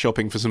recently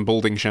shopping for some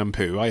balding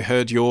shampoo, I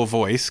heard your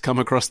voice come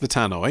across the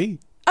tannoy?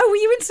 Oh, were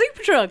you in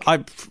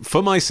Superdrug?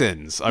 For my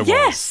sins, I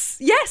was.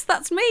 Yes,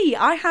 that's me.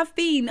 I have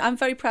been, I'm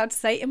very proud to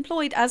say,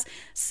 employed as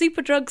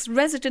Superdrug's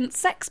resident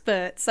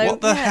sexpert. So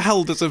what the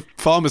hell does a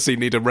pharmacy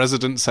need a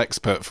resident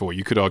sexpert for?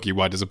 You could argue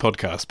why does a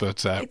podcast,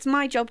 but... It's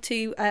my job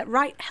to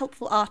write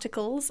helpful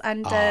articles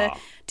and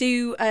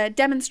do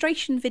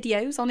demonstration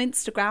videos on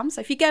Instagram.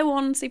 So if you go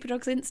on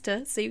Superdrug's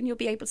Insta soon, you'll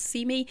be able to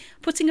see me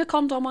putting a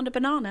condom on a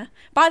banana.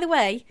 By the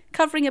way,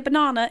 covering a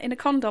banana in a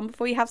condom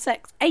before you have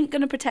sex ain't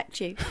going to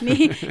protect you.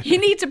 You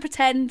need to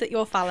pretend that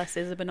your phallus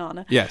is a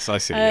banana. Yes, I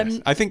see, yes.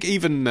 I think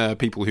even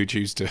people who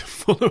choose to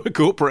follow a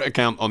corporate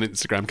account on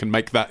Instagram can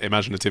make that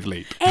imaginative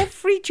leap.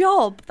 Every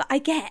job that I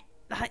get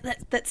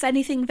that's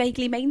anything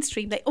vaguely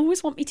mainstream, they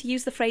always want me to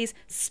use the phrase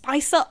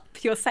spice up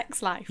your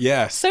sex life.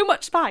 Yes. So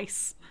much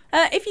spice.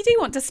 If you do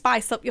want to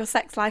spice up your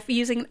sex life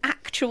using an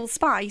actual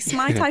spice,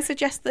 might I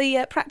suggest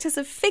the practice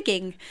of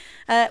figging,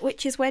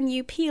 which is when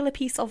you peel a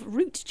piece of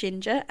root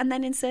ginger and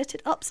then insert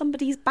it up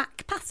somebody's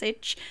back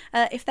passage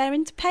if they're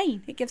into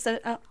pain. It gives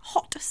a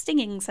hot,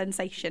 stinging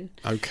sensation.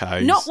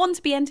 Okay. Not one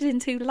to be entered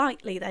into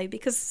lightly, though,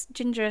 because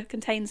ginger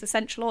contains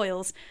essential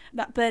oils.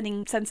 That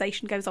burning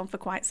sensation goes on for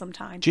quite some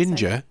time.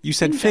 Ginger? So, you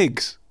said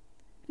figs?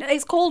 No,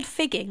 it's called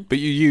figging. But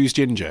you use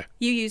ginger?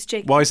 You use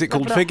ginger. Why is it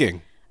called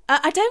figging?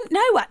 I don't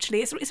know,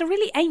 actually. It's a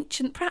really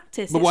ancient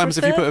practice. But what happens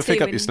if you put a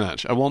fig up your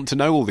snatch? I want to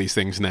know all these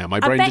things now. My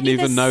brain didn't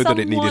even know that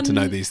it needed to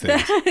know these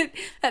things.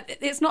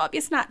 It's not up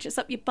your snatch, it's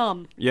up your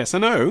bum. Yes, I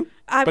know.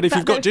 But if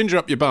you've got ginger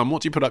up your bum,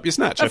 what do you put up your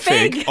snatch? A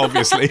fig,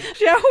 obviously.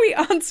 Shall we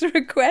answer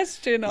a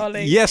question,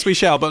 Ollie? Yes, we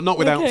shall, but not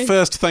without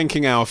first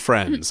thanking our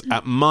friends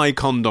at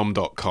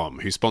mycondom.com,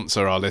 who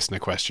sponsor our listener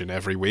question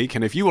every week.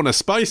 And if you want to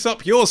spice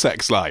up your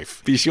sex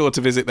life, be sure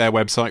to visit their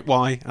website.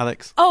 Why,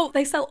 Alex? Oh,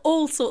 they sell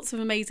all sorts of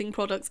amazing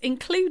products,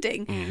 including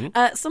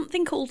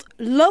something called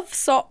Love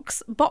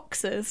Socks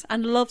Boxers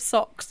and Love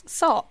Socks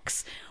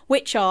Socks,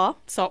 which are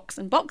socks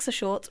and boxer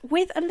shorts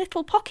with a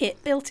little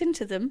pocket built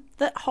into them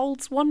that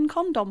holds one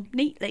condom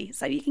neatly,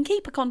 so you can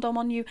keep a condom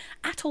on you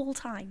at all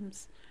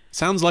times.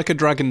 Sounds like a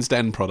Dragon's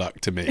Den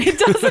product to me. It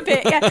does a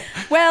bit, yeah.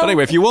 Well, but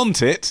anyway, if you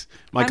want it,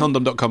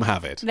 mycondom.com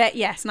have it.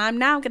 Yes, and I'm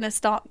now going to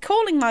start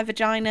calling my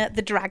vagina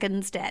the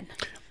Dragon's Den.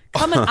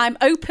 Come on, I'm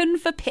open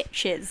for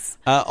pitches.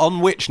 On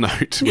which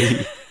note,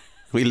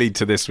 we lead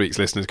to this week's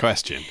listener's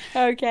question.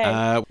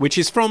 Okay. Which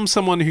is from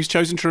someone who's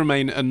chosen to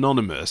remain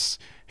anonymous,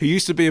 who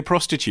used to be a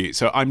prostitute.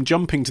 So I'm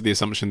jumping to the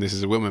assumption this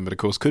is a woman, but of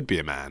course could be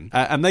a man.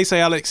 And they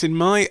say, Alex, in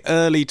my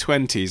early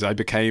 20s, I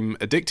became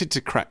addicted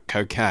to crack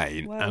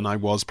cocaine and I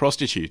was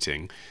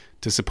prostituting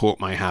to support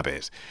my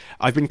habit.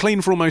 I've been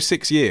clean for almost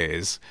 6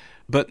 years,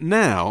 but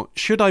now,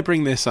 should I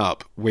bring this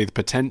up with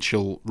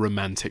potential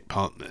romantic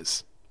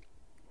partners?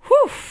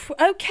 Whew.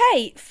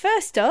 Okay,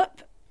 first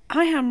up,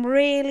 I am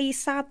really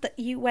sad that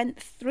you went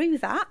through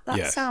that.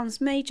 That sounds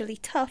majorly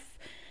tough.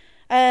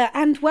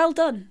 And well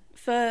done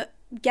for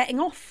getting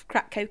off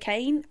crack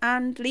cocaine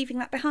and leaving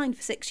that behind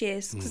for 6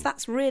 years. Because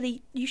that's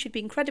really, you should be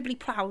incredibly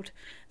proud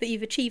that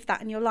you've achieved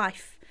that in your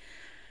life.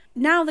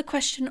 Now the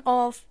question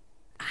of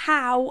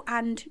how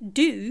and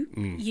do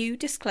you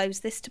disclose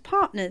this to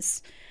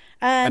partners?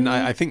 And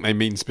I think they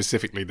mean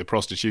specifically the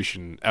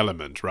prostitution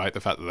element, right?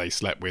 The fact that they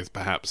slept with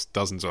perhaps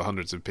dozens or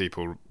hundreds of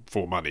people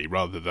for money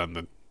rather than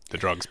the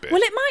drugs bit.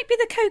 Well, it might be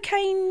the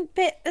cocaine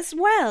bit as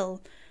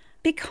well,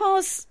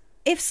 because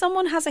if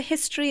someone has a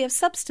history of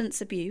substance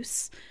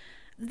abuse,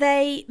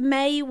 they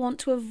may want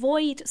to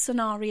avoid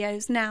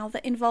scenarios now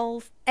that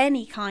involve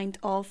any kind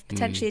of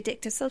potentially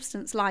addictive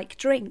substance like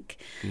drink.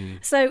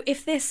 So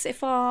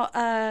if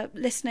our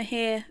listener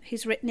here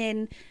who's written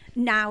in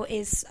now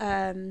is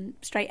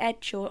straight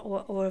edge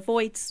or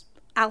avoids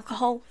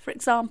alcohol, for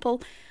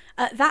example,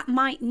 that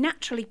might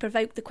naturally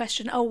provoke the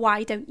question, oh,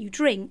 why don't you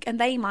drink? And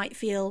they might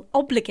feel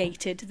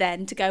obligated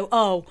then to go,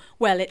 oh,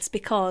 well, it's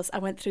because I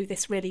went through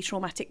this really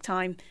traumatic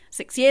time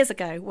 6 years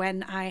ago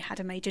when I had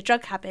a major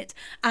drug habit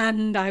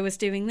and I was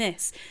doing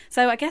this.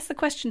 So I guess the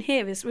question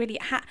here is really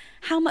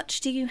how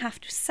much do you have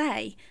to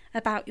say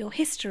about your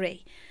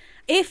history?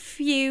 If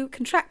you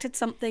contracted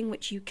something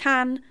which you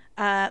can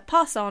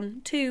pass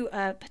on to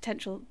a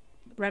potential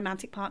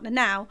romantic partner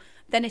now,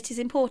 then it is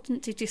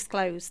important to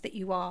disclose that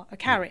you are a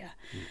carrier.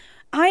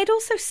 I'd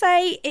also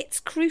say it's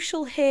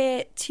crucial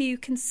here to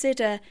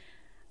consider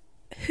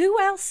who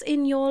else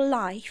in your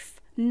life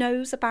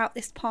knows about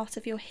this part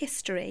of your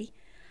history,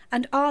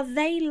 and are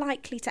they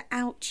likely to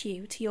out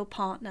you to your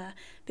partner?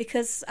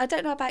 Because I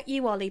don't know about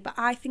you, Ollie, but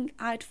I think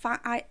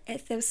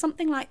if there was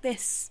something like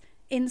this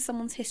in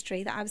someone's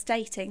history that I was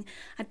dating,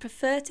 I'd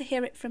prefer to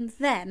hear it from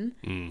them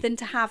than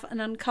to have an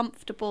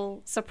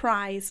uncomfortable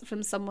surprise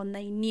from someone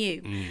they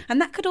knew.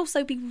 And that could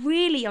also be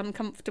really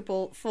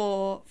uncomfortable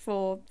for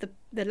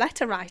the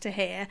letter writer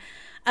here,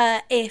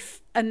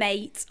 if a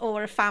mate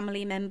or a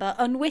family member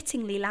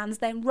unwittingly lands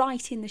them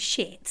right in the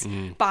shit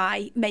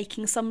by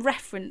making some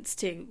reference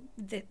to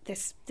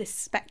this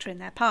spectre in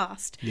their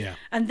past. Yeah.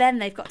 And then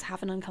they've got to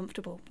have an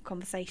uncomfortable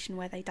conversation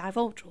where they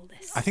divulge all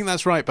this. I think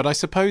that's right, but I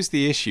suppose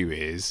the issue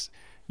is,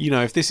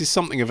 if this is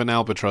something of an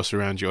albatross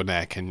around your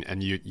neck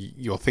and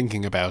you're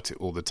thinking about it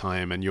all the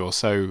time and you're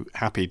so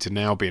happy to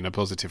now be in a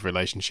positive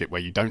relationship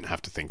where you don't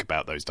have to think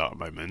about those dark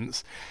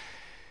moments,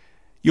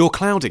 you're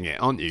clouding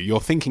it, aren't you? You're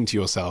thinking to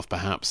yourself,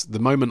 perhaps, the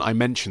moment I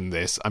mention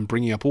this, I'm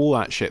bringing up all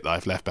that shit that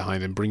I've left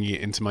behind and bringing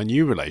it into my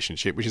new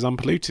relationship, which is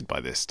unpolluted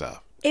by this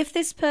stuff. If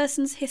this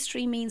person's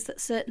history means that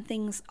certain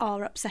things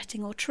are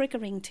upsetting or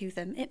triggering to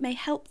them, it may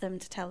help them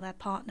to tell their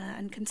partner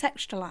and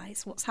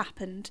contextualise what's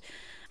happened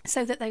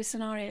so that those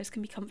scenarios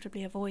can be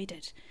comfortably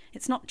avoided.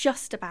 It's not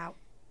just about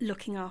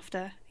looking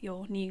after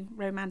your new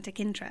romantic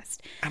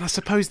interest. And I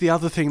suppose the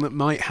other thing that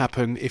might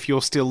happen if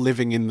you're still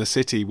living in the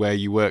city where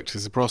you worked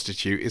as a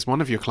prostitute is one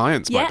of your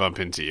clients might bump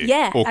into you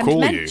or call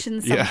you. And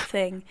mention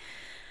something.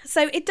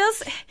 So it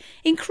does,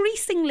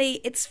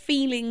 increasingly it's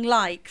feeling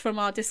like, from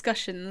our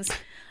discussions,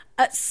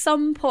 at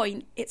some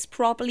point it's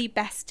probably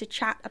best to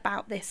chat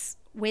about this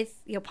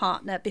with your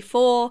partner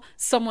before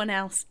someone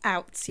else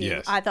outs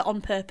you, either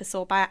on purpose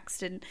or by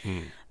accident.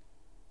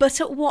 But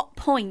at what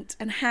point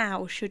and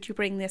how should you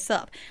bring this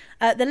up?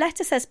 The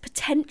letter says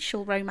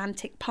potential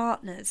romantic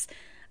partners.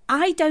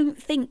 I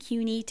don't think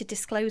you need to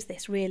disclose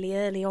this really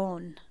early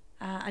on.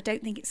 I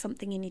don't think it's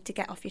something you need to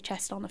get off your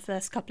chest on the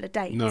first couple of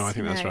dates. No, I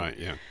think that's right,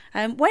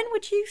 yeah. When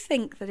would you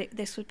think that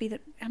this would be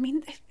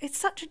it's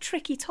such a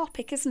tricky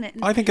topic, isn't it?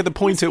 And I think at the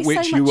point at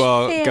which you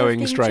are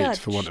going straight,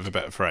 for want of a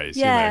better phrase,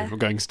 or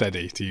going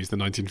steady, to use the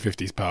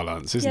 1950s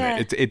parlance, isn't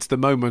it? It's the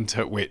moment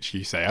at which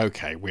you say,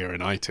 okay, we're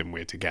an item,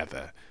 we're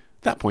together.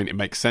 At that point, it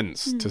makes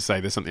sense to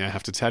say there's something I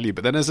have to tell you.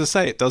 But then, as I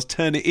say, it does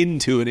turn it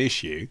into an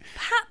issue.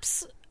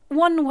 Perhaps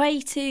one way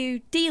to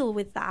deal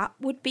with that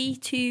would be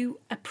to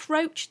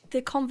approach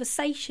the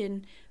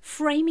conversation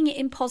framing it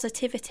in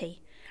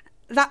positivity.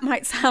 That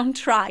might sound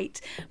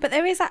trite, but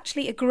there is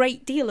actually a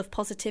great deal of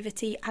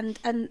positivity and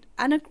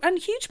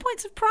huge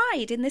points of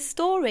pride in this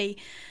story.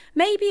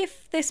 Maybe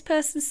if this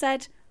person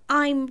said,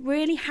 I'm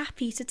really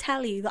happy to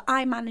tell you that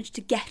I managed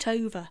to get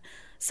over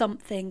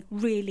something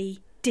really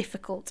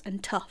difficult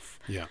and tough.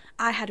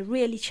 I had a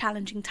really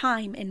challenging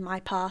time in my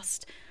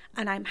past,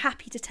 and I'm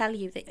happy to tell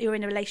you that you're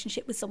in a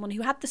relationship with someone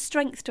who had the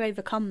strength to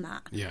overcome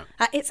that.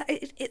 It's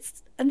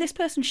and this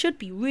person should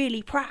be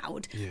really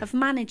proud of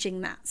managing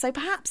that. So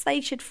perhaps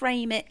they should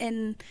frame it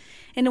in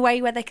a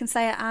way where they can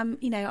say, I'm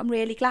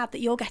really glad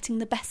that you're getting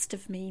the best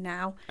of me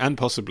now. And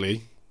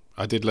possibly,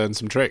 I did learn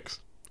some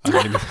tricks. I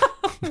mean,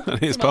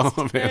 that is part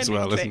of it as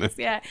well, isn't it?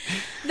 Yeah,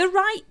 the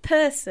right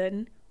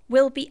person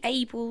will be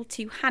able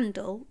to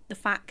handle the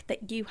fact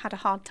that you had a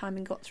hard time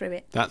and got through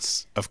it.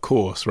 That's, of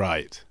course,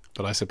 right.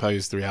 But I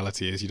suppose the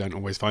reality is you don't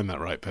always find that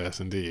right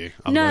person, do you?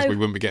 Otherwise we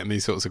wouldn't be getting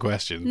these sorts of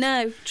questions.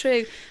 No,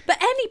 true.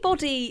 But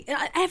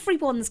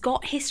everyone's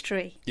got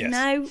history, you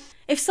know?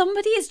 If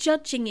somebody is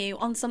judging you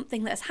on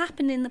something that has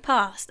happened in the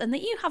past and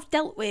that you have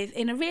dealt with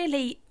in a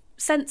really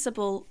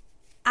sensible,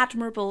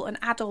 admirable and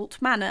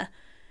adult manner,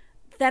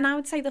 then I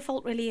would say the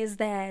fault really is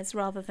theirs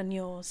rather than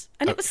yours.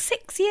 And it was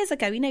 6 years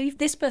ago.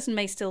 This person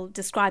may still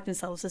describe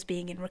themselves as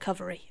being in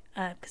recovery,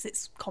 because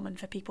it's common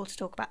for people to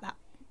talk about that,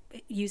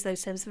 use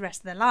those terms for the rest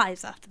of their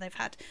lives after they've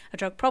had a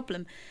drug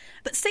problem.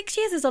 But 6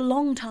 years is a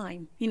long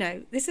time.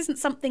 This isn't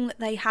something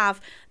that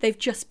they've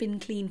just been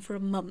clean for a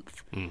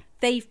month.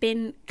 They've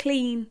been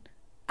clean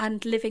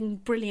and living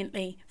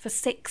brilliantly for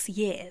 6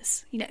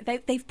 years.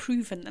 They've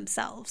proven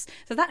themselves.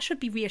 So that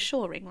should be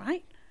reassuring,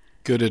 right?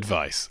 Good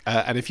advice.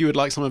 And if you would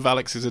like some of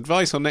Alex's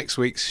advice on next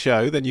week's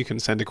show, then you can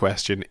send a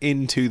question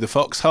into the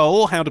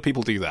foxhole. How do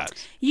people do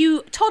that?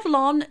 You toddle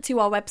on to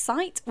our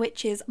website,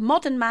 which is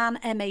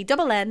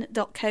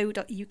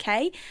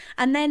modernman.co.uk,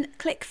 and then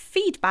click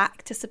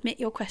feedback to submit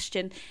your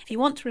question. If you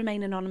want to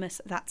remain anonymous,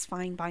 that's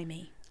fine by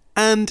me.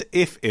 And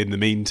if in the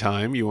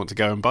meantime you want to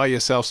go and buy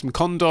yourself some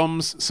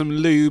condoms, some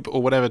lube, or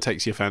whatever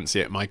takes your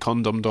fancy at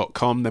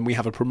mycondom.com, then we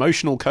have a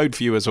promotional code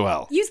for you as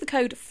well. Use the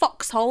code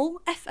FOXHOLE,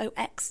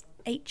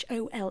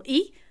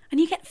 FOXHOLE, and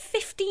you get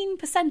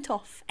 15%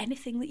 off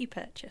anything that you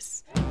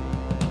purchase.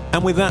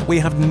 And with that, we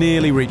have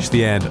nearly reached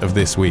the end of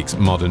this week's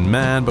Modern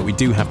Man, but we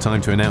do have time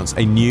to announce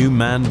a new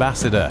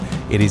man-ambassador.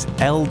 It is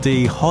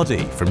LD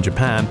Hoddy from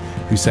Japan,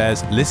 who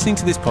says, listening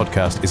to this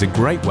podcast is a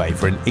great way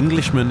for an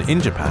Englishman in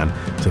Japan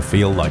to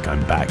feel like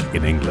I'm back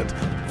in England.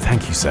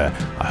 Thank you, sir.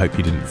 I hope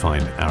you didn't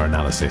find our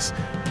analysis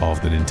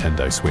of the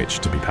Nintendo Switch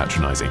to be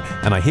patronising.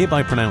 And I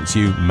hereby pronounce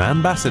you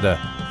Man-ambassador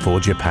for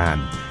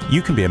Japan.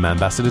 You can be a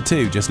Man-ambassador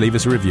too. Just leave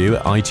us a review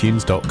at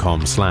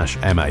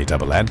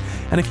itunes.com/MANN.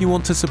 And if you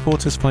want to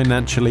support us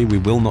financially, we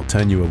will not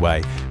turn you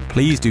away.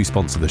 Please do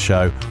sponsor the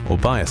show or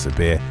buy us a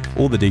beer.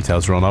 All the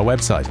details are on our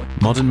website,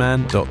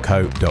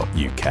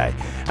 modernman.co.uk.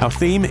 Our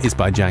theme is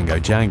by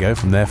Django Django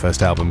from their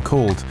first album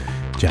called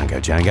Django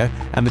Django.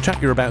 And the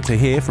track you're about to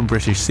hear from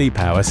British Sea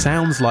Power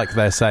sounds like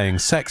they're saying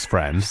sex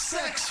friend.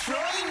 Sex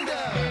friend!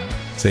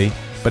 See?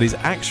 But is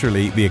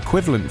actually the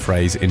equivalent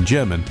phrase in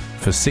German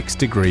for 6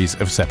 degrees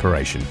of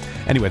separation.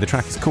 Anyway, the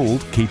track is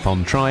called Keep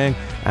On Trying,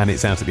 and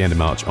it's out at the end of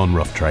March on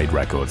Rough Trade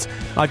Records.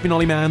 I've been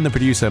Ollie Mann, the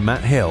producer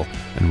Matt Hill,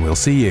 and we'll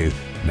see you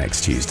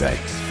next Tuesday.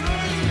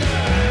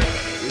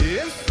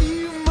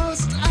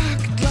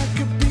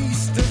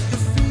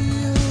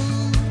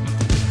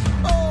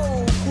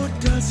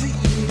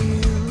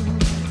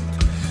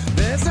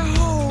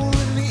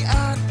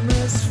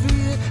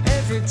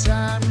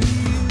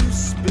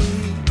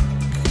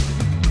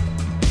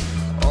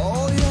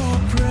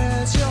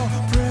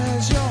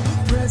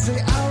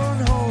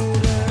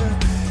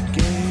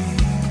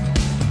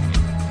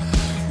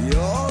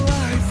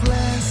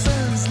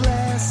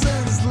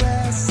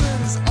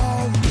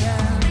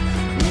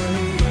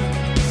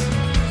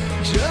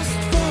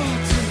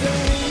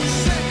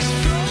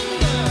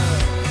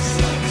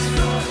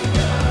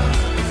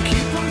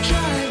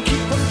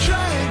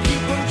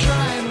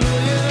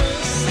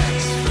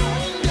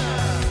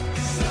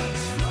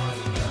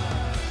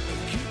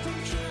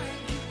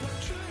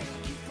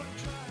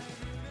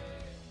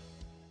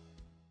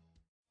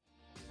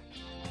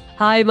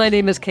 Hi, my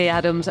name is Kay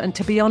Adams, and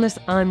to be honest,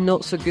 I'm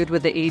not so good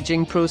with the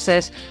ageing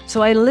process,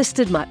 so I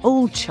enlisted my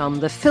old chum,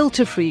 the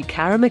filter-free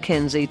Cara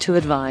McKenzie, to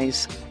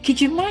advise. Could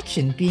you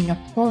imagine being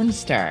a porn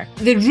star?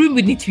 The room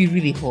would need to be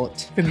really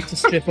hot for me to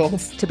strip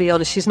off. To be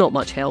honest, she's not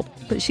much help,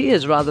 but she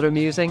is rather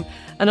amusing.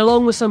 And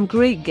along with some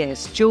great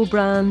guests, Joe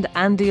Brand,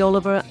 Andy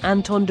Oliver,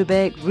 Anton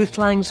Dubeck, Ruth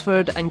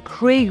Langsford and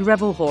Craig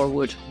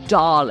Revel-Horwood,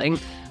 darling,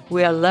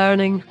 we are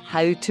learning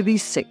how to be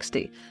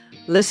 60.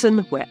 Listen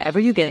wherever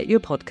you get your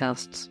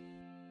podcasts.